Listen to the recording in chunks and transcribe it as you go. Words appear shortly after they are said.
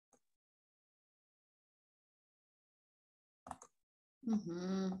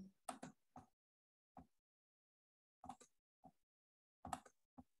Mm-hmm.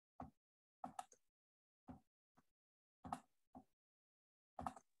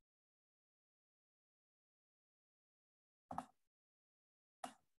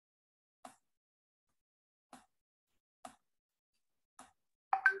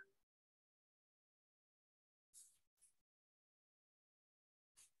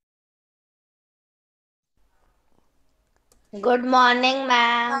 Good morning,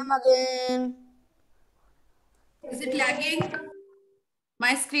 ma'am. Again. Is it lagging?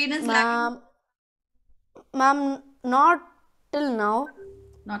 My screen is lagging. Ma'am, not till now.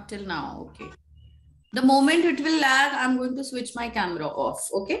 Not till now. Okay. The moment it will lag, I'm going to switch my camera off.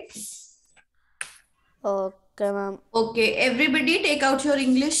 Okay. Okay, ma'am. Okay. Everybody take out your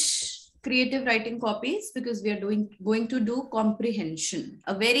English creative writing copies because we are going to do comprehension.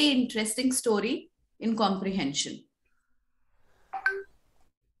 A very interesting story in comprehension.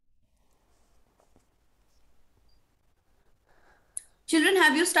 Children,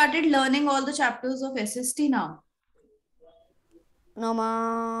 have you started learning all the chapters of SST now? No,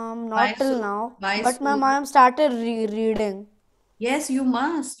 ma'am, Why not till so? now. Why But my so? mom started reading. Yes, you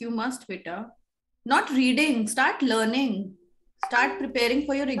must. You must, beta. Not reading. Start learning. Start preparing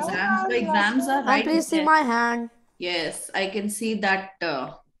for your exams. The exams are Ma'am, right please see there. my hand. Yes, I can see that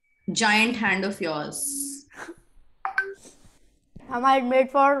giant hand of yours. I might made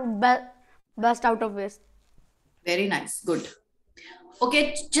for best out of waste. Very nice. Good.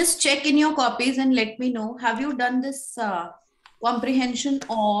 Okay, just check in your copies and let me know. Have you done this comprehension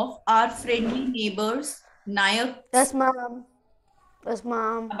of our friendly neighbors, Nayaks, Yes, ma'am. Yes,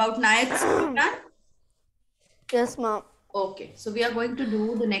 ma'am. about Nayaks program? Yes, ma'am. Okay, so we are going to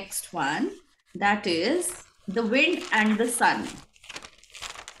do the next one. That is the wind and the sun.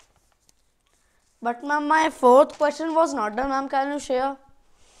 But ma'am, my fourth question was not done. Ma'am, can you share?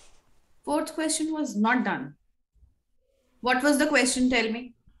 Fourth question was not done. What was the question? Tell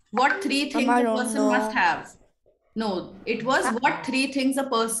me. What three Ma'am, things I a don't person must know. have? No, it was what three things a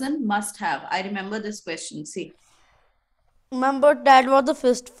person must have. I remember this question. See, Ma'am, but that was the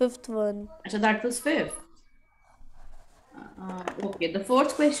fifth one. so that was fifth. Okay, the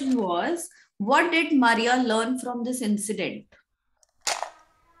fourth question was what did Maria learn from this incident?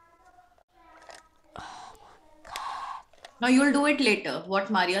 Now you'll do it later. What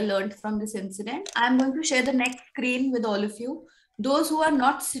Maria learned from this incident. I'm going to share the next screen with all of you. Those who are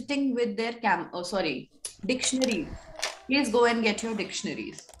not sitting with their dictionaries, please go and get your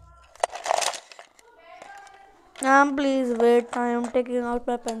dictionaries. Ma'am, please wait. I am taking out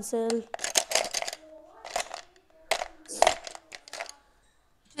my pencil.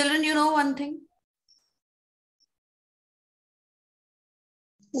 Children, you know one thing.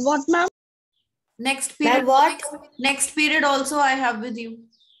 What, ma'am? Next period. What? Next period also I have with you.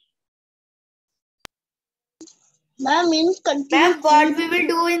 Ma'am, means continue. Ma'am, what we will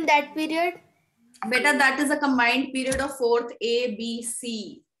do in that period? Beta, that is a combined period of fourth A, B,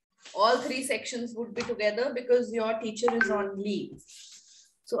 C. All three sections would be together because your teacher is on leave.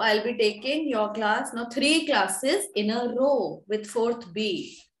 So I'll be taking your class, now 3 classes in a row with fourth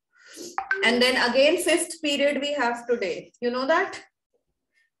B. And then again, fifth period we have today. You know that?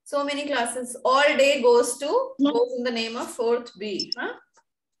 So many classes. All day goes in the name of fourth B. Huh?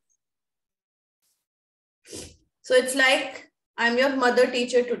 So it's like I'm your mother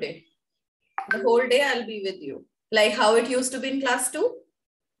teacher today. The whole day I'll be with you. Like how it used to be in class 2.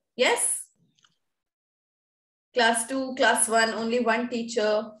 Yes? Class 2, class 1, only one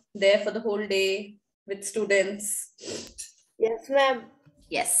teacher there for the whole day with students. Yes, ma'am.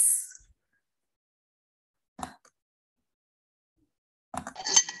 Yes.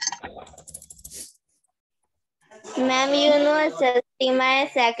 Ma'am, you know SST, my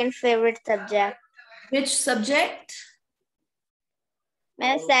second favorite subject. Which subject?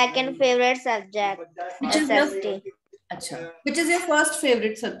 My second favorite subject. Which is your SST. Acha. Which is your first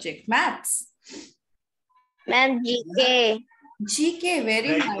favorite subject? Maths. Ma'am, GK. GK,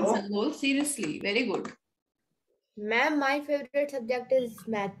 very nice, Anmol. Seriously, very good. Ma'am, my favorite subject is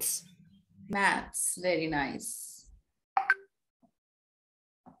maths. Maths, very nice.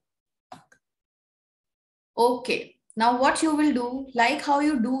 Okay, now what you will do, like how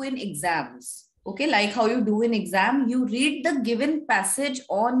you do in exams. Okay, like how you do in exam, you read the given passage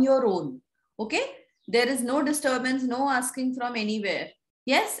on your own. Okay, there is no disturbance, no asking from anywhere.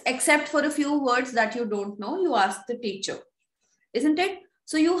 Yes, except for a few words that you don't know, you ask the teacher. Isn't it?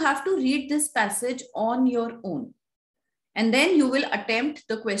 So you have to read this passage on your own. And then you will attempt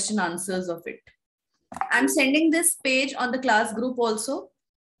the question answers of it. I'm sending this page on the class group also.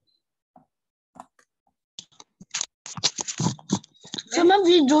 So ma'am,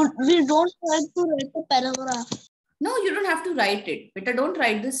 we don't have to write a paragraph. No, you don't have to write it. Beta, don't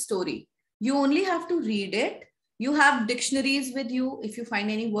write this story. You only have to read it. You have dictionaries with you. If you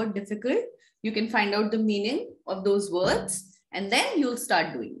find any word difficult, you can find out the meaning of those words and then you'll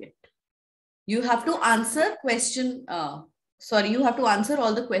start doing it. You have to answer you have to answer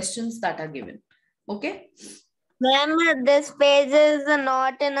all the questions that are given. Okay? Ma'am, this page is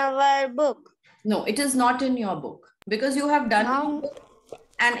not in our book. No, it is not in your book because you have done Ma'am. your book.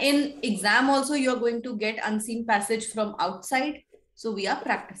 And in exam also, you're going to get unseen passage from outside. So we are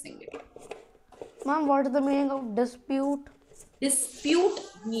practicing it. Ma'am, what is the meaning of dispute? Dispute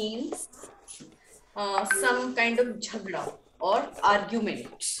means some kind of jhagda or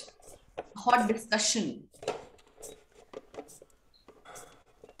argument, hot discussion.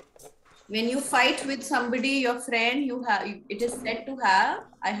 When you fight with somebody, your friend, it is said to have,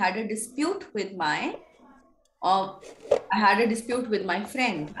 I had a dispute with my friend.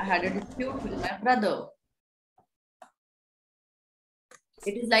 I had a dispute with my brother.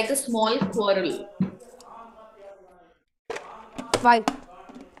 It is like a small quarrel. Fight.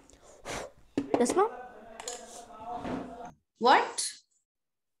 Yes, ma'am. What?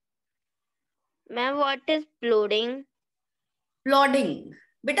 Ma'am, what is plodding? Plodding.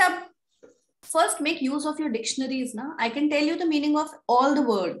 Beta, first make use of your dictionaries. Na? I can tell you the meaning of all the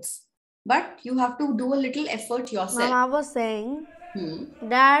words, but you have to do a little effort yourself. Ma'am, I was saying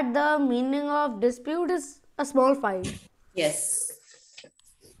that the meaning of dispute is a small fight. Yes.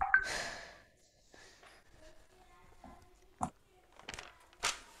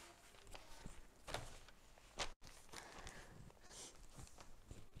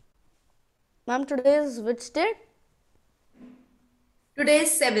 Ma'am, today is which date? Today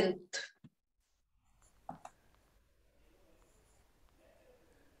is 7th.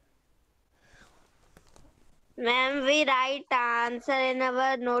 Ma'am, we write answer in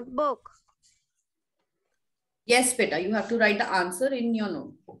our notebook. Yes, beta, you have to write the answer in your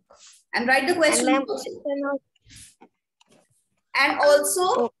notebook. And write the question and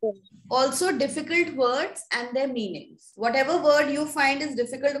also difficult words and their meanings. Whatever word you find is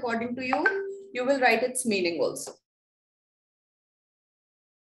difficult according to you, you will write its meaning also.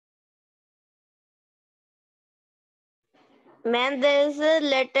 Ma'am, this is a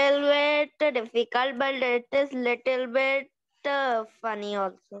little bit difficult, but it is little bit funny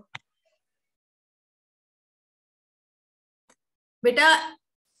also. Beta,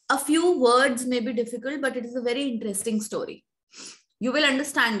 a few words may be difficult, but it is a very interesting story. You will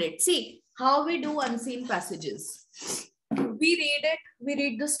understand it. See, how we do unseen passages. We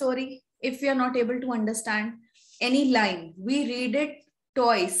read the story. If we are not able to understand any line, we read it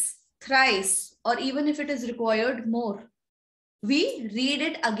twice, thrice, or even if it is required more. We read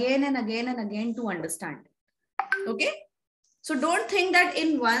it again and again and again to understand. Okay? So don't think that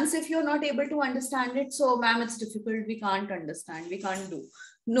in once, if you're not able to understand it, so ma'am, it's difficult, we can't understand, we can't do.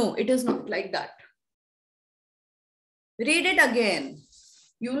 No, it is not like that. Read it again.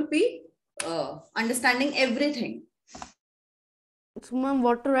 You will be understanding everything. So, ma'am,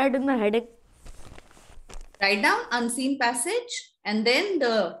 what to write in the heading? Write down unseen passage and then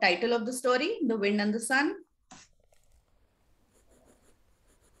the title of the story, The Wind and the Sun.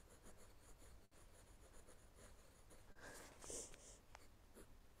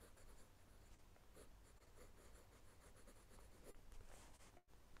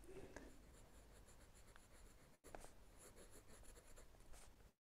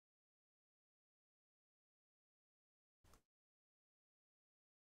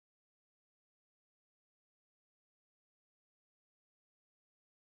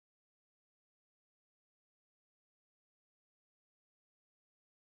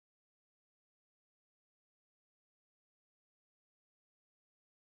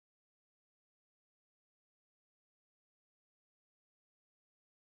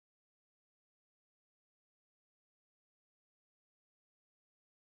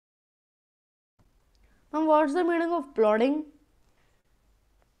 Ma'am, what's the meaning of plodding?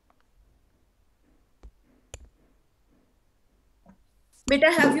 Beta,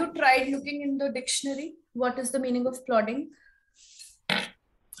 have you tried looking in the dictionary? What is the meaning of plodding?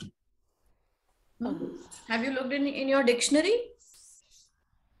 Have you looked in your dictionary?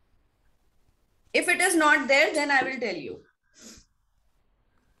 If it is not there, then I will tell you.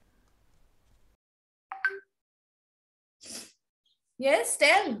 Yes,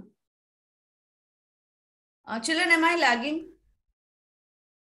 tell. Children, am I lagging?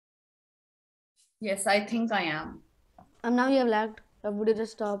 Yes, I think I am. And now you have lagged. Your video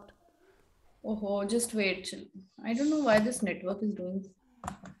just stopped. Oh, just wait. I don't know why this network is doing.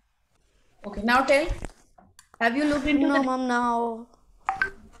 Okay, now tell. Have you looked into No, ma'am, now.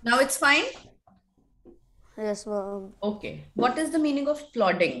 Now it's fine? Yes, ma'am. Okay. What is the meaning of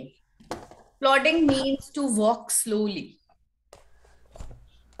plodding? Plodding means to walk slowly.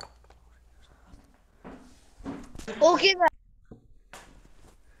 Okay, ma'am.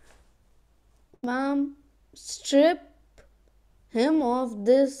 Ma'am, strip him of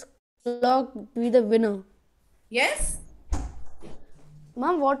this clock be the winner. Yes?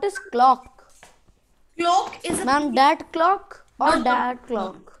 Ma'am, what is clock? Cloak is a... Ma'am, that clock No, or no, that no.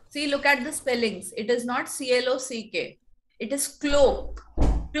 clock? See, look at the spellings. It is not CLOCK. It is cloak.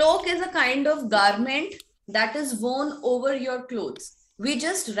 Cloak is a kind of garment that is worn over your clothes. We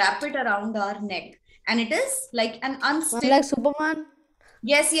just wrap it around our neck. And it is like an Ma'am, unstitched... like Superman?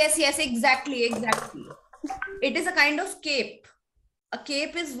 Yes, yes, yes, exactly, exactly. It is a kind of cape. A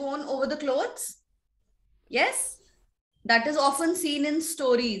cape is worn over the clothes. Yes, that is often seen in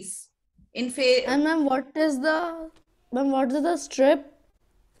stories. And ma'am, what is the strip?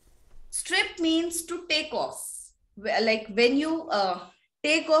 Strip means to take off. Like when you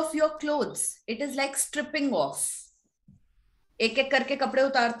take off your clothes, it is like stripping off. एक एक करके कपड़े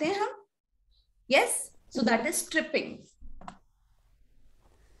उतारते हैं हम. Yes, so that is stripping.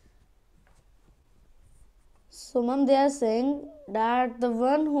 So ma'am, they are saying that the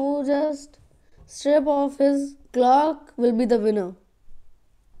one who just strip off his clock will be the winner.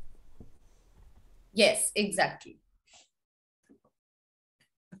 Yes, exactly.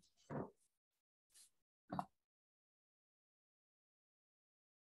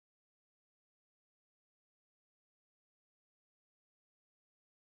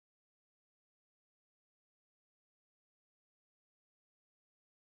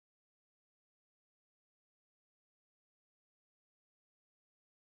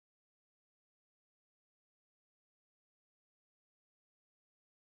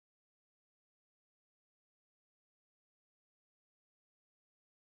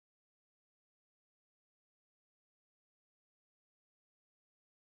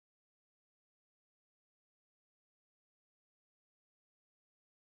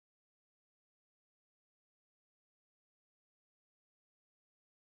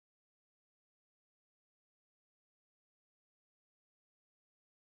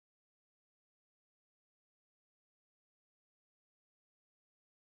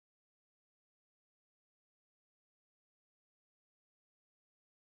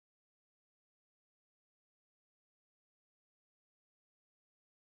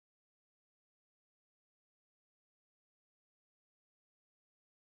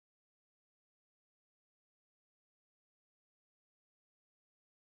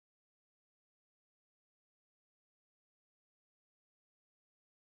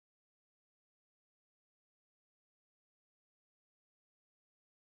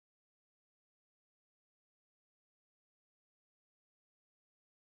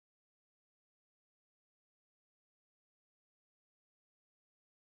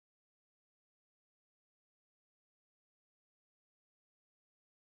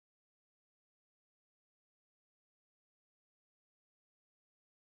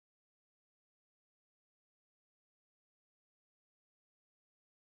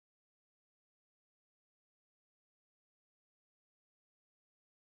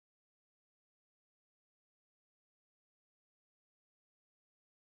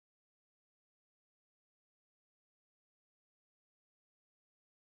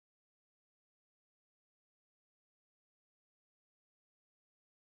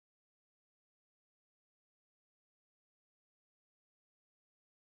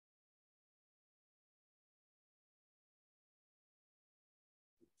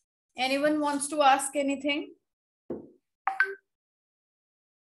 Anyone wants to ask anything?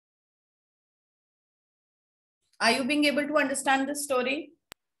 Are you being able to understand this story?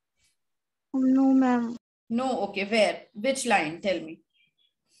 No, ma'am. No. Okay. Where? Which line? Tell me.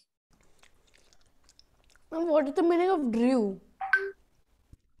 Ma'am, what is the meaning of drew?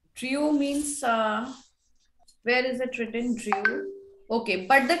 Drew means, where is it written? Drew. Okay.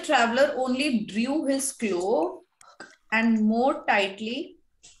 But the traveler only drew his cloak and more tightly,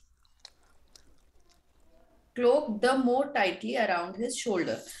 cloak the more tightly around his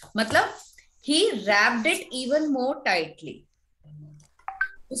shoulder. मतलब he wrapped it even more tightly.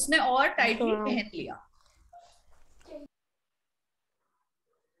 उसने और tightly पहन लिया.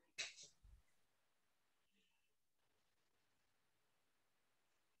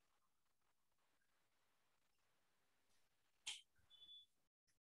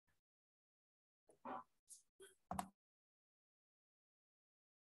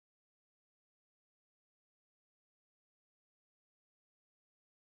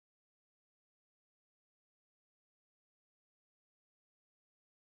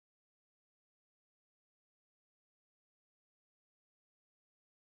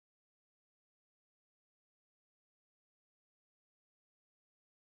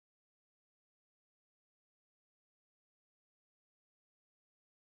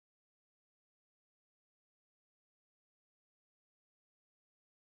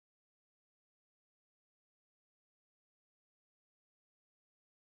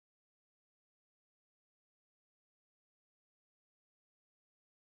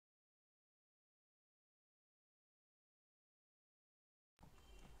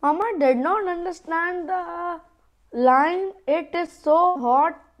 Mama did not understand the line. It is so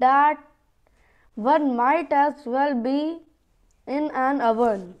hot that one might as well be in an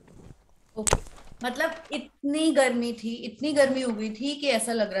oven. Okay मतलब इतनी गर्मी हो गई थी कि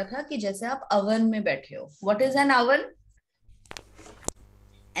ऐसा लग रहा था कि जैसे आप अवन में बैठे हो. What is an oven?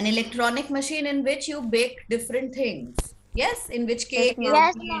 An electronic machine in which you bake different things. Yes, in which cake is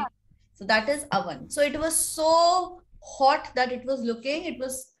Yes, made. So that is oven. So it was so hot that it was looking, it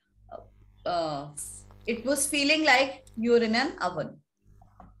was feeling like you're in an oven.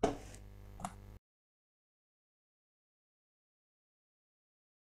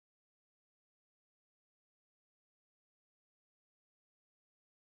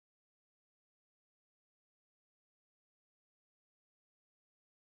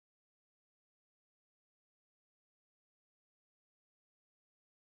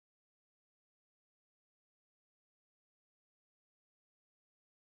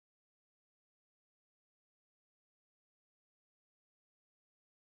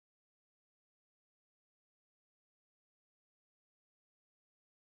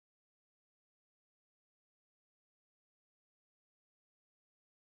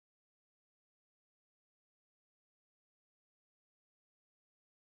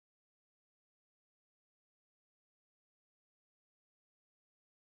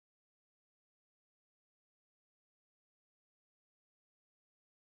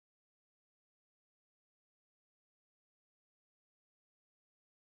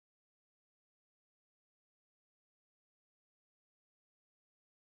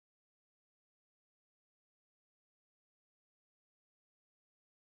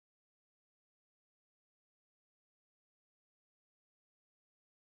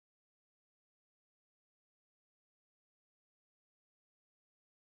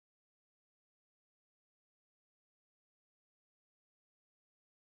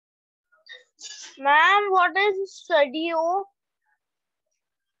 Ma'am, what is studio?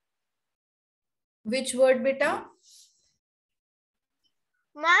 Which word, beta?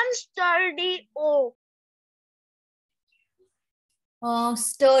 Ma'am, studio.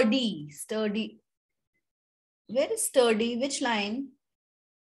 Sturdy. Where is sturdy? Which line?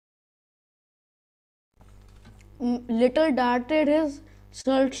 Little darted his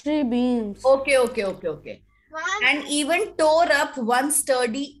sultry beams. Okay. Ma'am, And even tore up one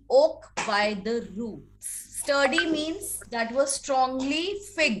sturdy oak by the roots. Sturdy means that was strongly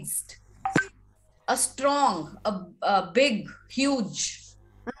fixed. A strong, a big, huge.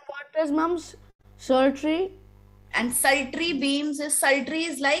 And what is Mom's sultry? And sultry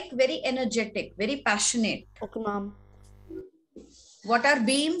is like very energetic, very passionate. Okay, Mom. What are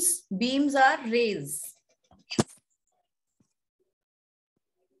beams? Beams are rays.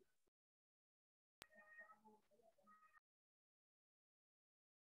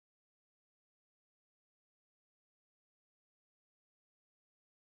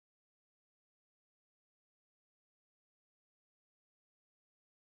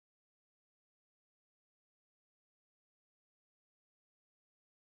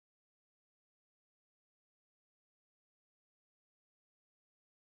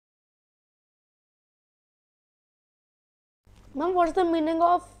 Mom, what's the meaning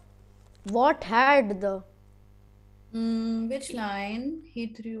of what had the? Which line? He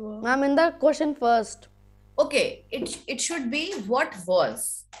threw a... Ma'am, in the question first. Okay, it should be what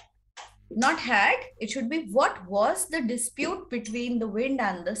was. Not had, it should be what was the dispute between the wind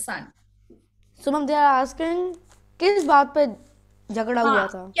and the sun. So, Mom, they are asking किस बात पे झगड़ा हुआ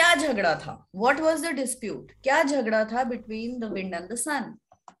था? क्या झगड़ा था? What was the dispute? क्या झगड़ा था between the wind and the sun?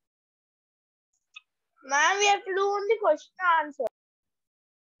 ma'am, we have to do only question answer.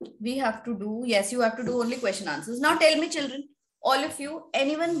 We have to do, yes, you have to do only question answers. Now tell me, children, all of you,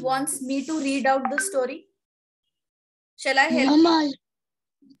 anyone wants me to read out the story? Shall I help? Mama,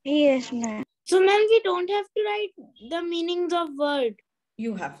 Yes, ma'am. So, ma'am, we don't have to write the meanings of word.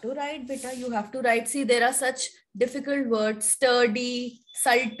 You have to write, beta. You have to write. See, there are such difficult words: sturdy,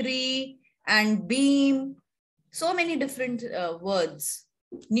 sultry, and beam. So many different words,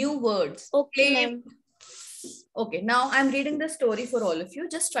 new words. Okay, ma'am. Okay, now I'm reading the story for all of you.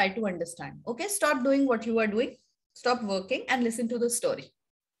 Just try to understand. Okay, stop doing what you are doing. Stop working and listen to the story.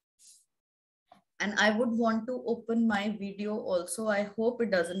 And I would want to open my video also. I hope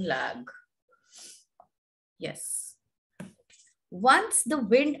it doesn't lag. Yes. Once the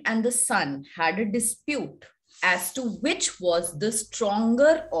wind and the sun had a dispute as to which was the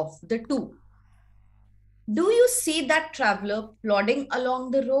stronger of the two. Do you see that traveler plodding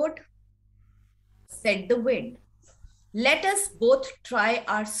along the road? Said the wind. Let us both try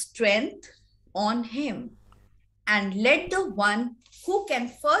our strength on him, and let the one who can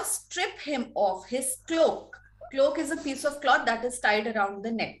first strip him of his cloak. Cloak is a piece of cloth that is tied around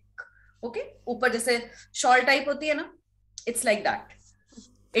the neck. Okay, ऊपर जैसे shawl type होती है ना, it's like that.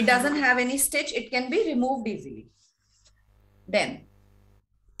 It doesn't have any stitch. It can be removed easily. Then,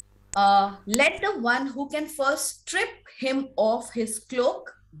 let the one who can first strip him of his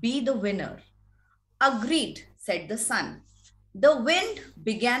cloak be the winner. Agreed, said the sun. The wind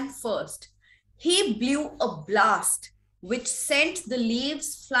began first. He blew a blast which sent the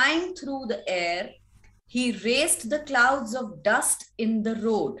leaves flying through the air. He raised the clouds of dust in the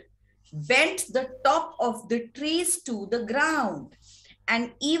road, bent the top of the trees to the ground,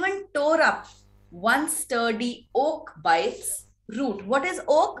 and even tore up one sturdy oak by its root. What is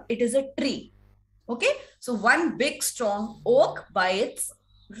oak? It is a tree. Okay, so one big strong oak by its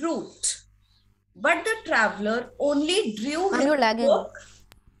root. But the traveler only drew his you're lagging. cloak.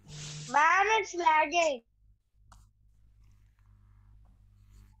 Ma'am, it's lagging.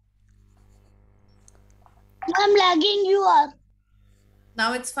 I'm lagging, you are.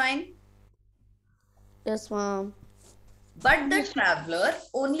 Now it's fine. Yes, ma'am. But the traveler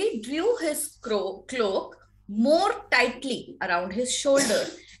only drew his cloak more tightly around his shoulder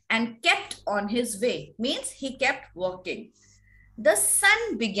and kept on his way. Means he kept walking. The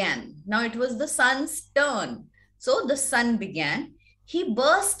sun began. Now it was the sun's turn. So the sun began. He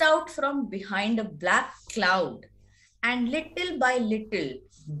burst out from behind a black cloud and little by little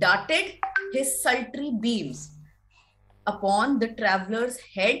darted his sultry beams upon the traveler's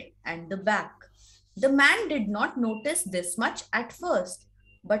head and the back. The man did not notice this much at first,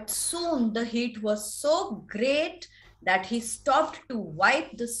 but soon the heat was so great that he stopped to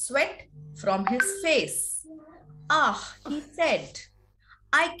wipe the sweat from his face. Ah, he said,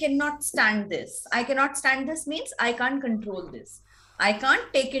 I cannot stand this. I cannot stand this means I can't control this. I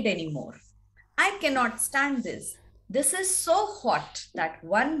can't take it anymore. I cannot stand this. This is so hot that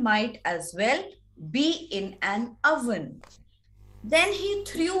one might as well be in an oven. Then he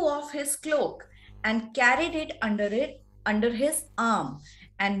threw off his cloak and carried it under his arm.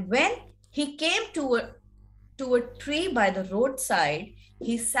 And when he came to a tree by the roadside,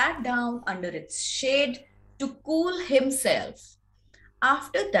 he sat down under its shade to cool himself.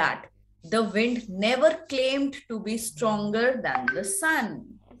 After that, the wind never claimed to be stronger than the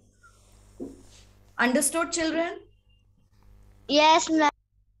sun. Understood, children? Yes, ma'am.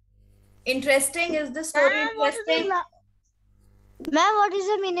 Interesting. Is the story interesting? Ma'am, what is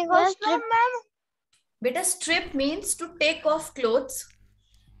the meaning of strip? Ma'am. Beta, strip means to take off clothes.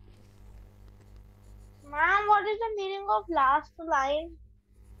 Ma'am, what is the meaning of last line?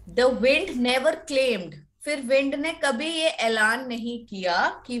 The wind never claimed. फिर wind ने कभी ये ऐलान नहीं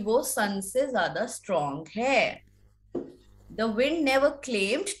किया कि वो सन से ज्यादा स्ट्रॉन्ग है. The wind never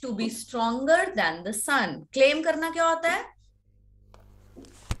claimed to be stronger than the sun. Claim करना क्या होता है?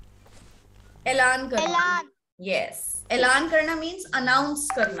 ऐलान करना. ऐलान. Yes. ऐलान करना means announce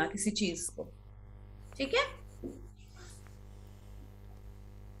करना किसी चीज को. ठीक है?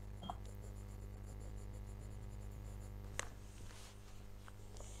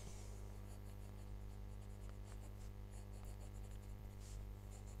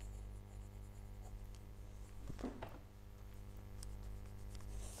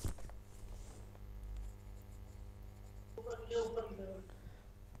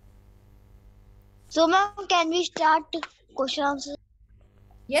 So, ma'am, can we start question answer?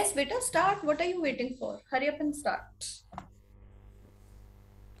 Yes, beta, start. What are you waiting for? Hurry up and start.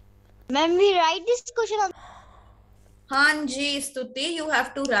 Ma'am, we write this question answer. Hanji, Stuti, you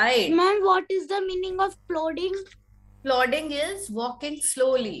have to write. Ma'am, what is the meaning of plodding? Plodding is walking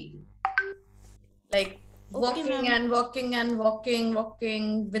slowly. Like walking and walking and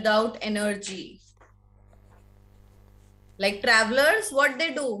walking without energy. Like travelers, what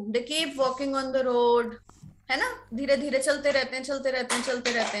they do? They keep walking on the road. है ना? धीरे धीरे चलते रहते हैं, चलते रहते हैं,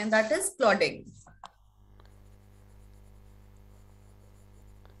 चलते रहते हैं. That is plodding.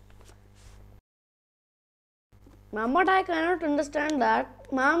 Ma'am, but I cannot understand that.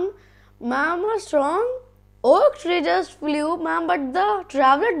 Ma'am, a strong oak tree just flew, ma'am, but the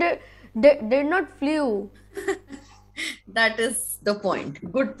traveler did not flew. That is the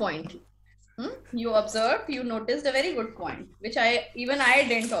point. Good point. You observed, you noticed a very good point, which even I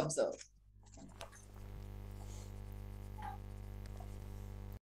didn't observe.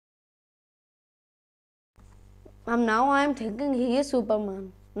 Ma'am, now I am thinking he is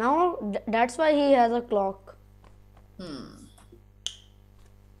Superman. Now that's why he has a clock.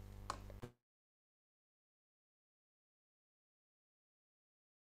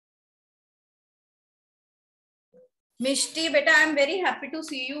 Mishti, beta, I'm very happy to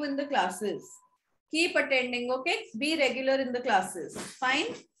see you in the classes. Keep attending, okay? Be regular in the classes. Fine?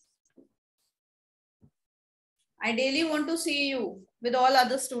 I daily want to see you with all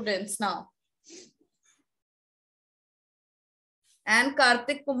other students now. And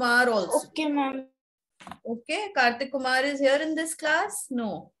Kartik Kumar also. Okay, ma'am. Okay, Kartik Kumar is here in this class?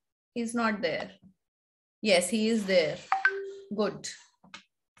 No, he's not there. Yes, he is there. Good.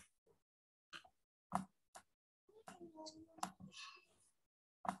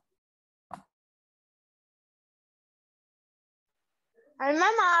 And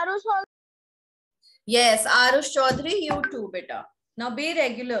ma'am, Arush also. Yes, Arush Chaudhary, you too, beta. Now be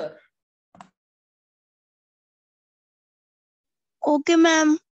regular. Okay,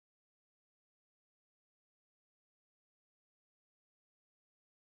 ma'am.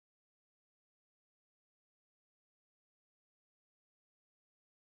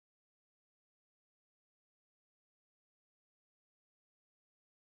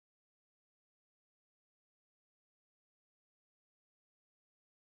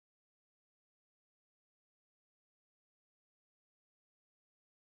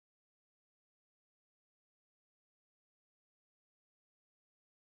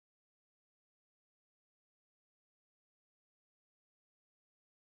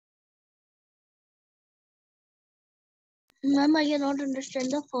 Ma'am, I cannot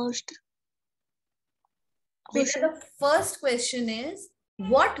understand the first Beta, question. the first question is,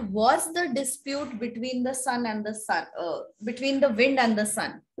 what was the dispute between the sun and the sun, between the wind and the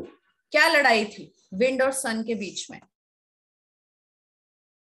sun? क्या लड़ाई थी wind और सन के बीच में?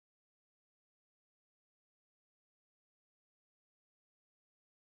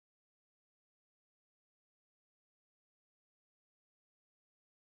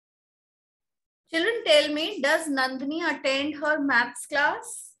 Children, tell me, does Nandini attend her maths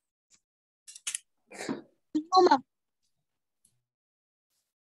class? No, ma'am.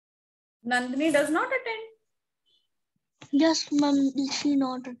 Nandini does not attend. Yes, ma'am. She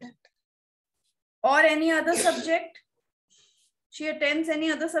not attend. Or any other subject? She attends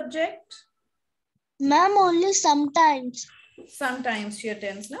any other subject? Ma'am, only sometimes. Sometimes she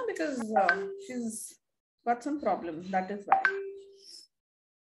attends, no? Because she's got some problem. That is why.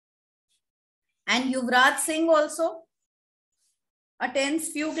 And Yuvraj Singh also attends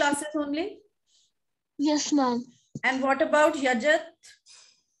few classes only. Yes, ma'am. And what about Yajat?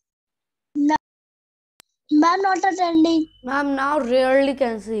 Ma'am, not attending. Ma'am, now rarely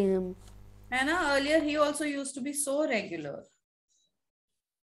can see him. Anna, earlier he also used to be so regular.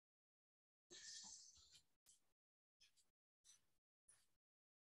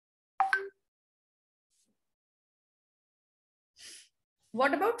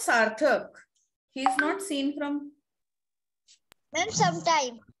 What about Sarthak? He's not seen from. Ma'am,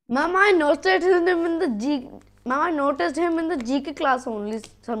 sometime. Ma'am, I noticed him in the G. Ma'am, I noticed him in the GK class only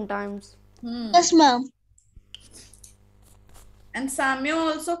sometimes. Yes, ma'am. And Samyo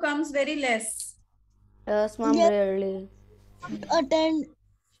also comes very less. Yes, ma'am, Yes. rarely. Attend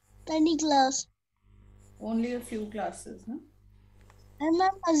any class. Only a few classes. Huh? And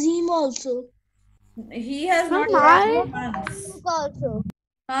ma'am, Azim also. He has Ma'am, not attended once. Also.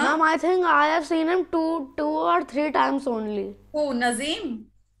 Huh? Ma'am, I think I have seen him two or three times only. Who? Nazim?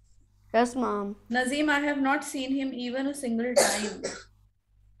 Yes, ma'am. Nazim, I have not seen him even a single time.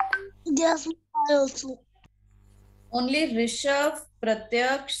 Yes, ma'am, I also. Only Rishabh,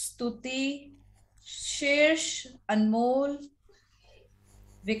 Pratyaksh, Stuti, Shirsh, Anmol,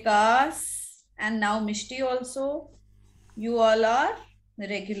 Vikas, and now Mishti also. You all are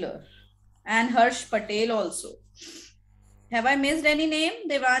regular. And Harsh Patel also. Have I missed any name?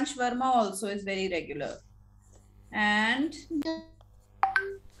 Devansh Verma also is very regular. And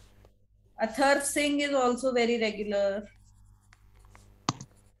Atharv Singh is also very regular.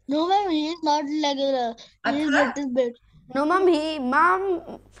 No, ma'am, he is not regular. He is Atharv? little bit. No,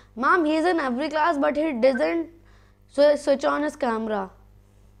 ma'am, he's in every class, but he doesn't switch on his camera.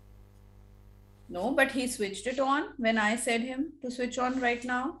 No, but he switched it on when I said him to switch on right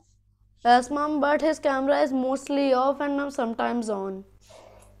now. Yes, ma'am, but his camera is mostly off and ma'am sometimes on.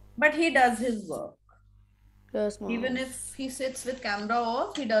 But he does his work. Yes, ma'am. Even if he sits with camera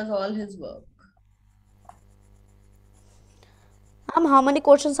off, he does all his work. Ma'am, how many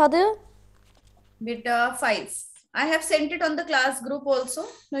questions are there? Beta 5. I have sent it on the class group also.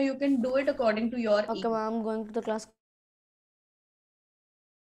 Now you can do it according to your Okay, ease. ma'am, I'm going to the class.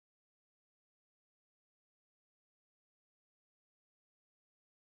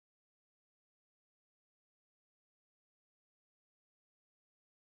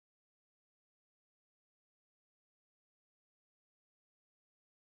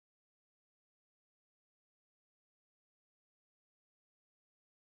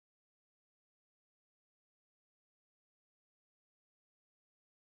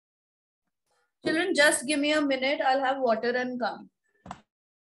 Children, just give me a minute. I'll have water and come.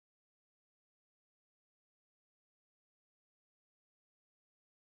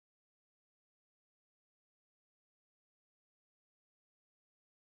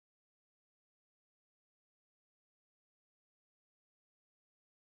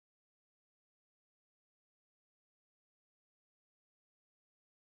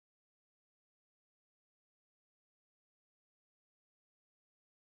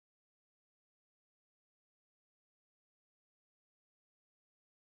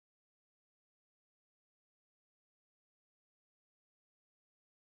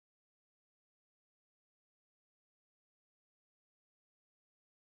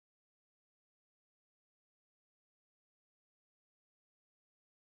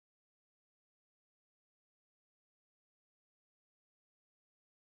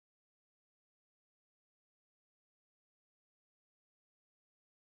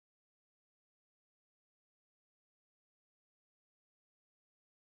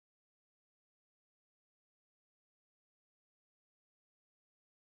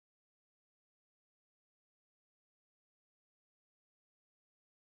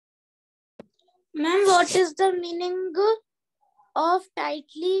 Ma'am, what is the meaning of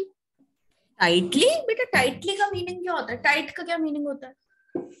tightly? Tightly? बेटा tightly का meaning क्या होता है? Tight का क्या meaning होता है?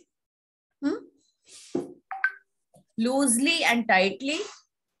 Loosely and tightly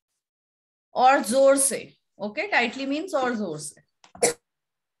और जोर से. Okay, tightly means और जोर से.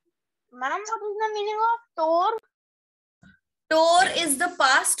 Ma'am, what is the meaning of tore? Tore is the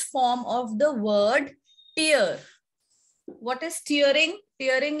past form of the word tear. What is tearing?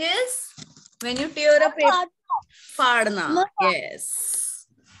 Tearing is when you tear a paper. Fadna. Yes.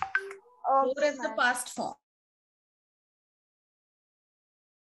 Tore is the past form.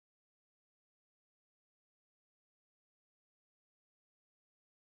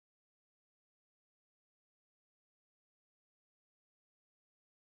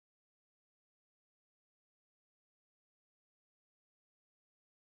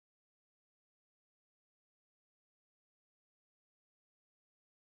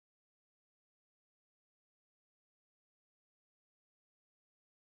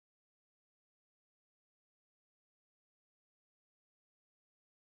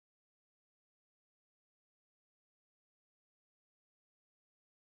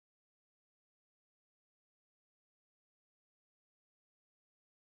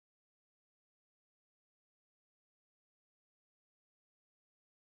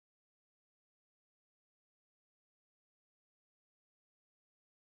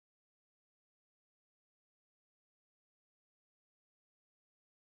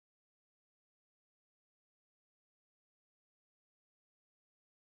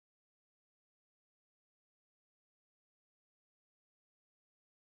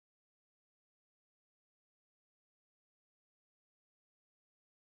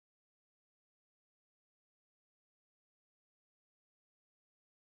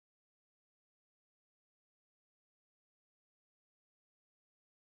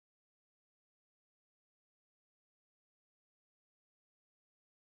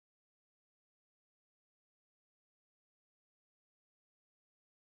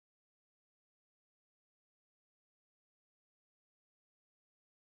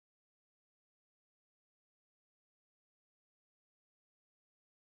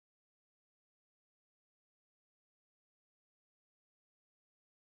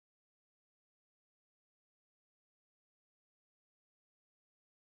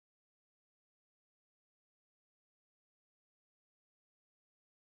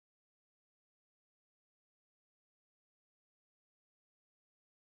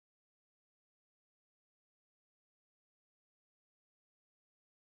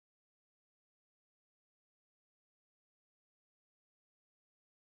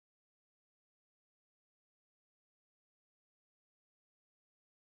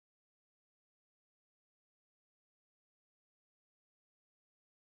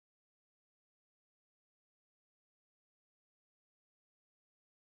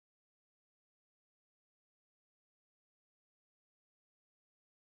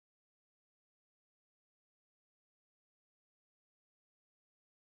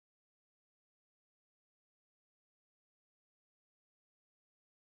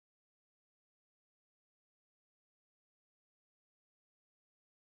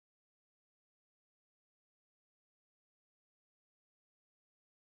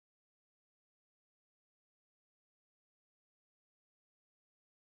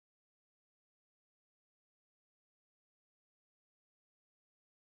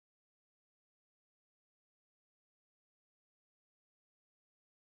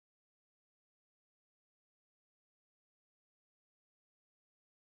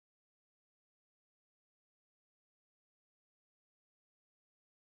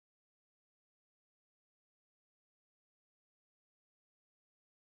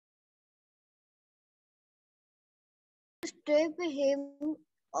 strip him.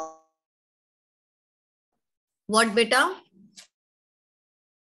 What, beta?